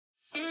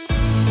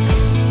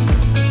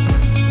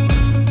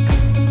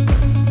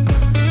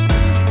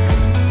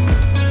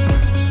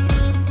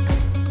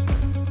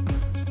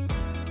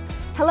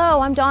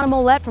I'm Donna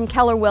Mollett from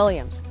Keller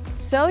Williams.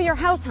 So you're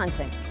house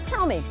hunting.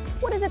 Tell me,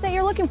 what is it that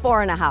you're looking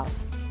for in a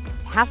house?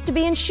 It has to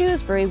be in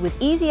Shrewsbury with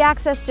easy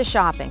access to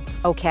shopping,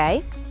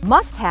 okay?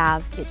 Must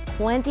have is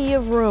plenty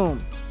of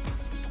room.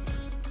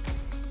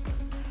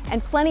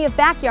 And plenty of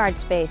backyard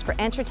space for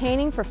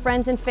entertaining for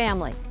friends and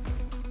family.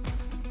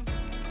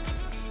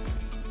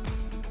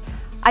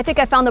 I think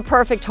I found the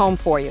perfect home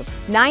for you.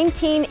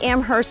 19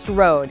 Amherst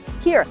Road.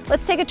 Here,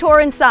 let's take a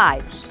tour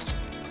inside.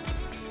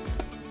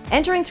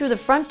 Entering through the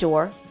front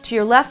door, to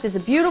your left is a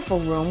beautiful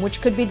room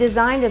which could be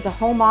designed as a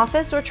home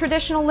office or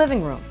traditional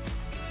living room.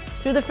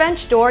 Through the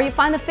French door, you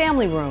find the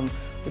family room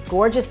with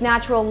gorgeous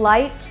natural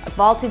light, a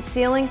vaulted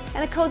ceiling,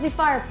 and a cozy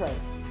fireplace.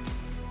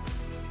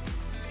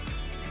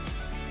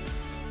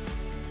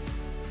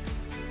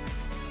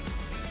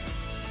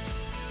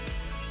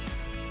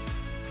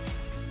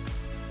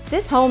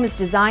 This home is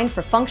designed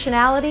for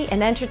functionality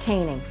and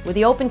entertaining, with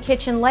the open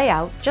kitchen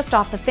layout just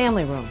off the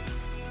family room.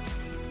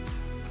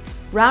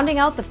 Rounding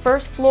out the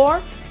first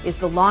floor is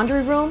the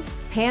laundry room,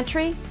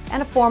 pantry,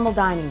 and a formal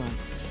dining room.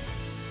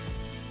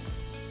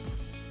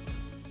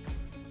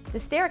 The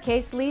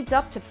staircase leads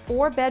up to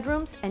 4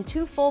 bedrooms and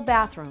 2 full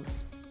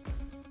bathrooms.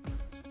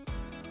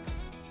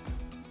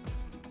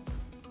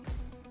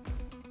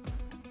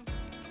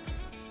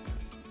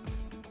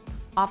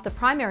 Off the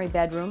primary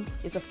bedroom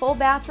is a full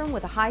bathroom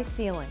with a high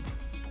ceiling.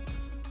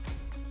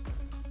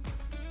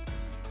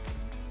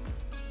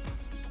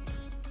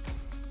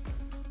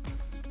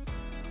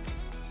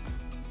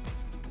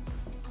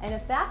 And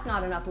if that's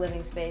not enough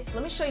living space,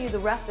 let me show you the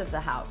rest of the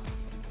house.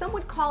 Some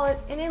would call it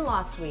an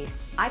in-law suite.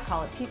 I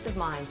call it peace of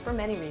mind for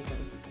many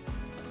reasons.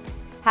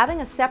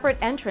 Having a separate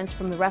entrance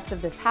from the rest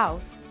of this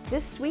house,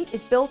 this suite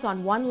is built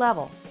on one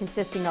level,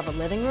 consisting of a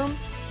living room,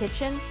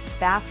 kitchen,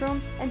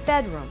 bathroom, and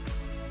bedroom.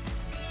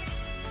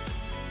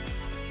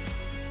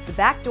 The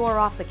back door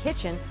off the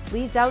kitchen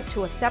leads out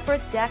to a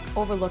separate deck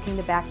overlooking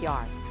the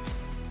backyard.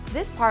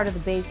 This part of the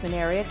basement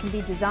area can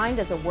be designed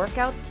as a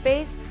workout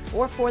space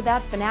or, for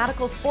that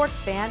fanatical sports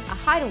fan, a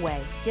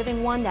hideaway,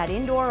 giving one that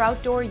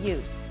indoor-outdoor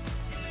use.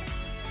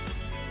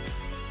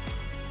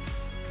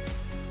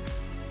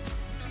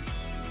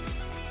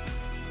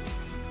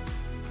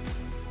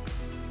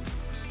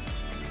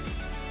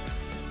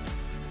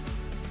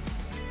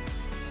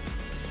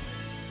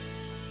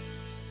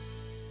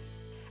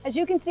 As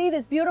you can see,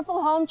 this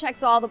beautiful home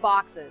checks all the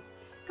boxes.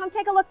 Come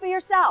take a look for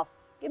yourself.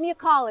 Give me a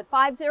call at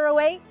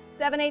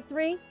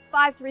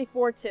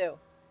 508-783-5342.